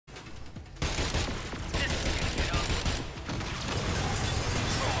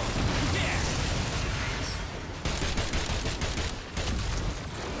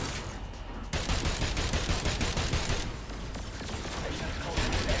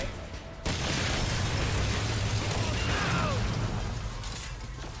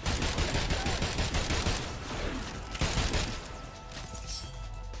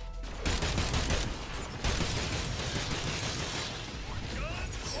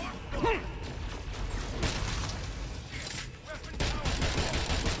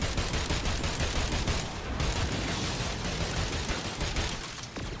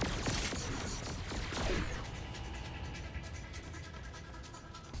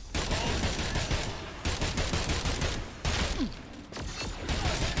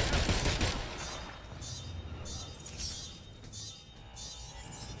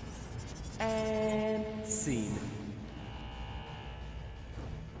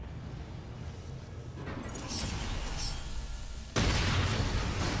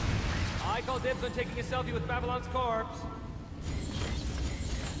call dibs on taking a selfie with Babylon's corpse.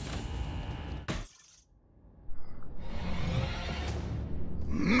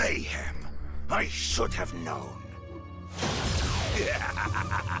 Mayhem! I should have known.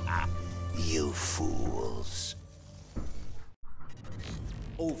 You fools.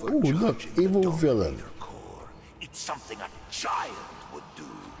 Ooh, look, evil villain. Core. It's something a child would do.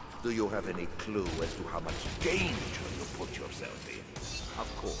 Do you have any clue as to how much danger you put yourself in?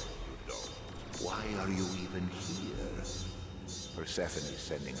 Of course you don't. Why are you even here? Persephone's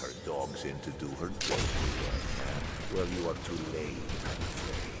sending her dogs in to do her dirty work. Well, you are too late, I'm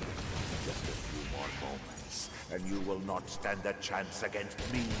afraid. Just a few more moments, and you will not stand a chance against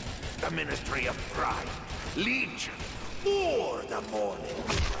me, the Ministry of Pride, Legion, or the Morning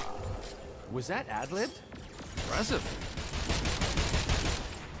Star. Was that ad-libbed? Impressive.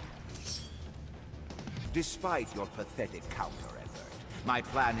 Despite your pathetic counter-effort, my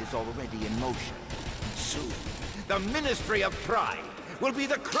plan is already in motion. Soon, the Ministry of Pride will be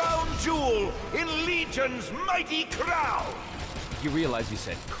the crown jewel in Legion's mighty crown! You realize you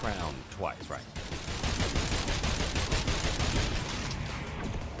said crown twice, right?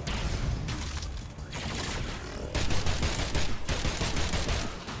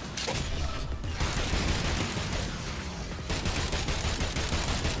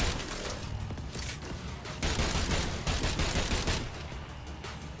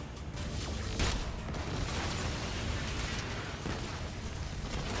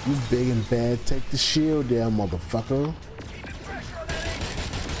 You big and bad, take the shield down, motherfucker.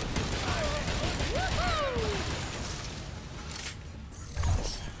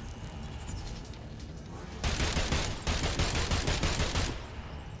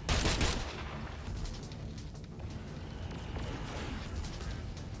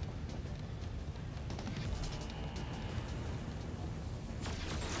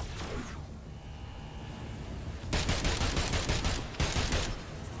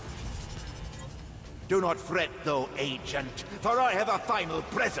 Do not fret, though, Agent, for I have a final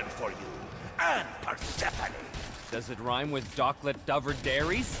present for you. And Persephone. Does it rhyme with Docklet Dover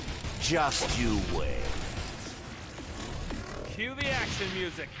Dairies? Just you wait. Cue the action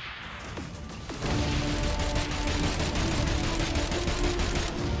music.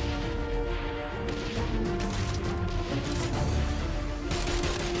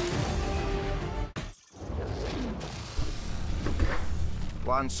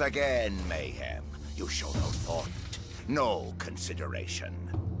 Once again, Mayhem. You show no thought, no consideration.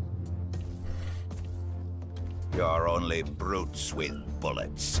 You're only brutes with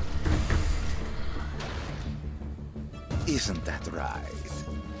bullets. Isn't that right?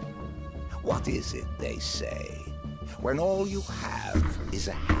 What is it they say? When all you have is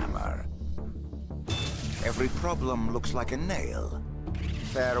a hammer. Every problem looks like a nail.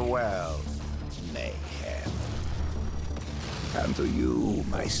 Farewell, Mayhem. And to you,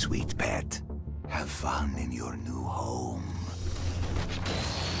 my sweet pet. Have fun in your new home.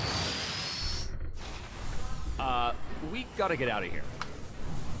 We gotta get out of here.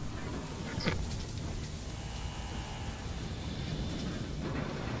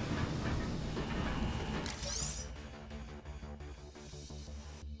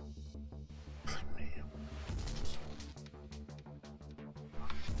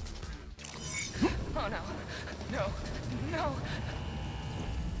 Oh no. No. No.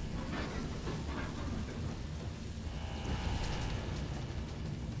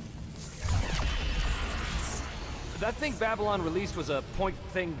 That thing Babylon released was a point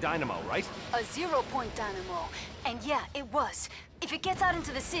thing dynamo, right? A 0-point dynamo. And yeah, it was. If it gets out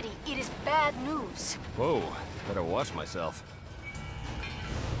into the city, it is bad news. Whoa, better watch myself.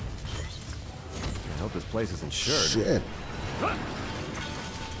 I hope this place is insured. Shit.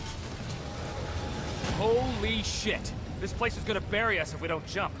 Holy shit! This place is gonna bury us if we don't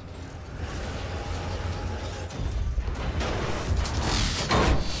jump.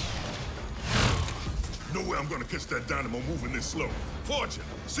 No way I'm gonna catch that dynamo moving this slow. Fortune,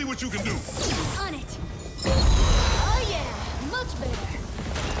 see what you can do. On it. Oh yeah, much better.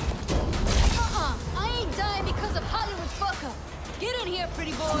 I ain't dying because of Hollywood's fuck up. Get in here,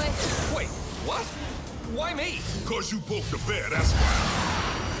 pretty boy. Wait, what? Why me? Cause you poked the bear, that's why.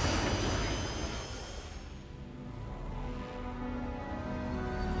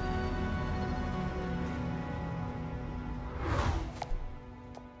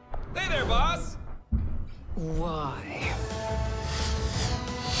 Hey there, boss! Why?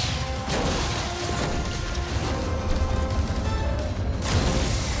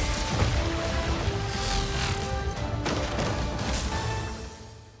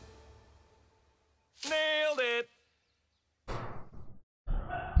 Nailed it!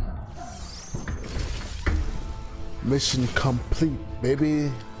 Mission complete,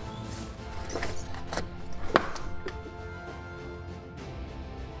 baby.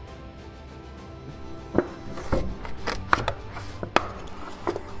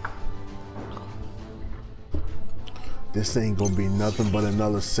 This ain't gonna be nothing but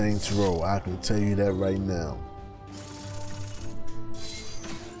another Saints Row. I can tell you that right now.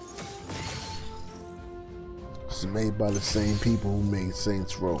 It's made by the same people who made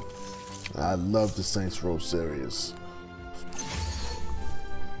Saints Row. I love the Saints Row series.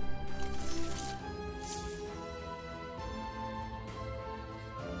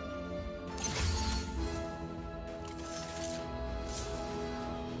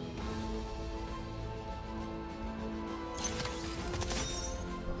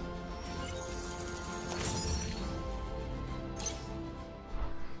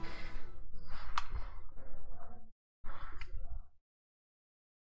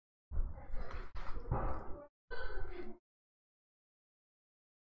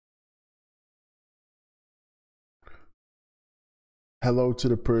 Hello to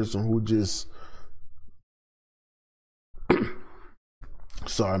the person who just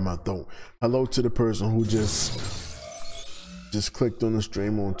sorry, my throat. Hello to the person who just clicked on the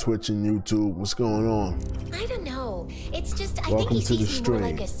stream on Twitch and YouTube. What's going on? I don't know. It's just I Welcome think he to the sees me more stream.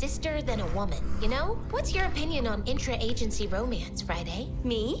 like a sister than a woman, you know? What's your opinion on intra-agency romance, Friday?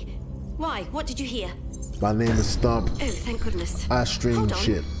 Me? Why? What did you hear? My name is Stump. Oh, thank goodness. I stream Hold on.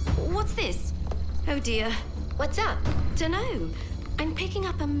 shit. What's this? Oh dear. What's up? Dunno. I'm picking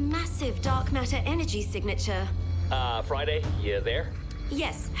up a massive dark matter energy signature. Friday, you there?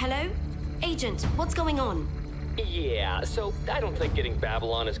 Yes, hello? Agent, what's going on? Yeah, so I don't think getting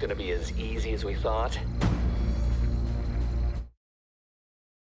Babylon is gonna be as easy as we thought.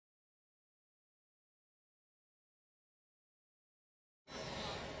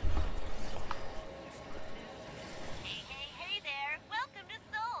 Hey there. Welcome to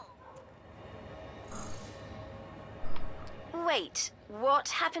Seoul. Wait, what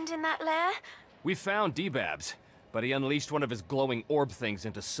happened in that lair? We found D-Babs, but he unleashed one of his glowing orb things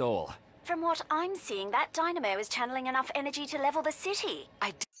into Seoul. From what I'm seeing, that dynamo is channeling enough energy to level the city.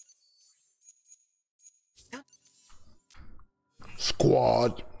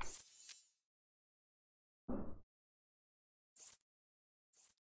 Squad.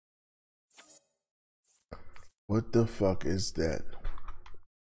 What the fuck is that?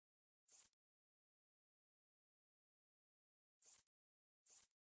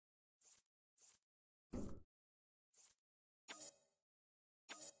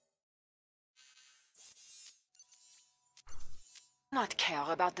 Not care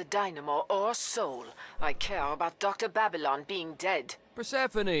about the dynamo or soul. I care about Dr. Babylon being dead.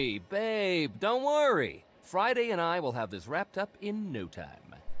 Persephone, babe, don't worry. Friday and I will have this wrapped up in no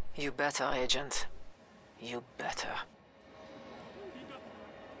time. You better, Agent. You better.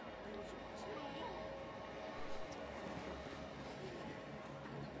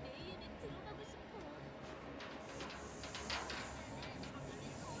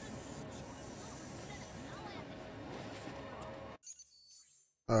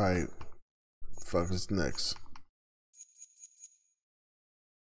 Alright. Fuck is next.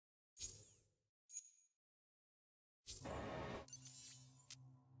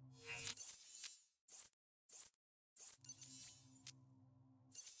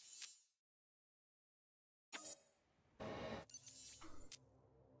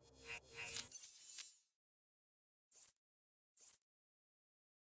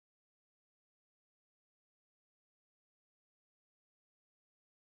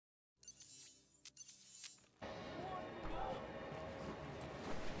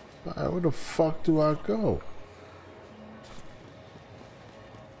 Alright, where the fuck do I go?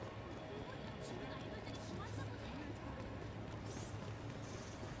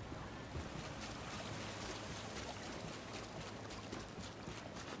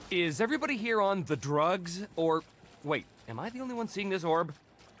 Is everybody here on the drugs? Or, wait, am I the only one seeing this orb?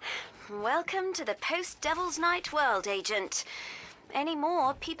 Welcome to the post-Devil's Night world, Agent.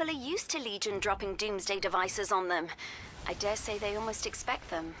 Anymore, people are used to Legion dropping doomsday devices on them. I dare say they almost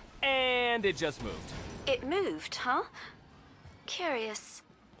expect them. And it just moved. It moved, huh? Curious.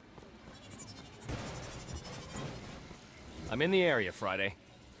 I'm in the area, Friday.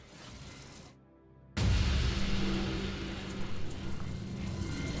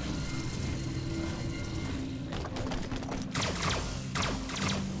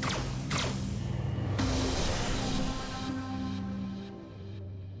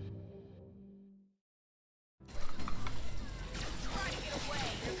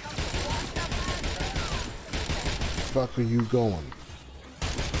 Fuck are you going?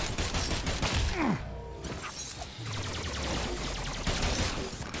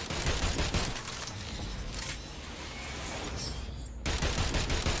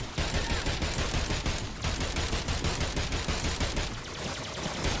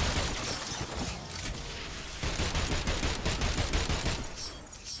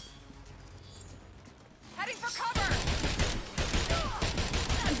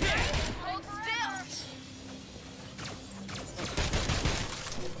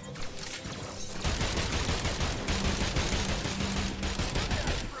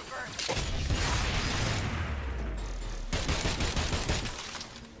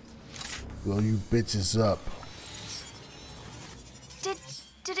 Blow you bitches up.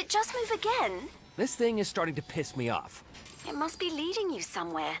 Did it just move again? This thing is starting to piss me off. It must be leading you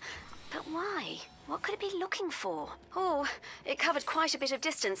somewhere. But why? What could it be looking for? Oh, it covered quite a bit of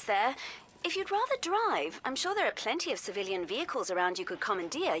distance there. If you'd rather drive, I'm sure there are plenty of civilian vehicles around you could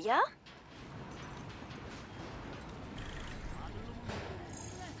commandeer, yeah?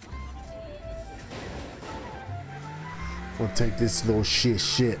 We'll take this little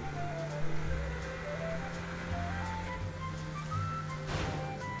shit.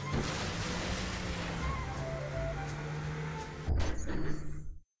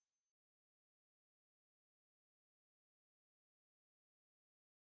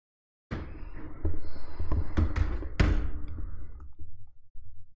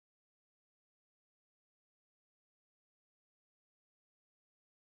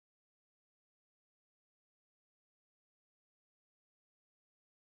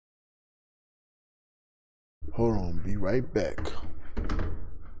 Hold on, be right back.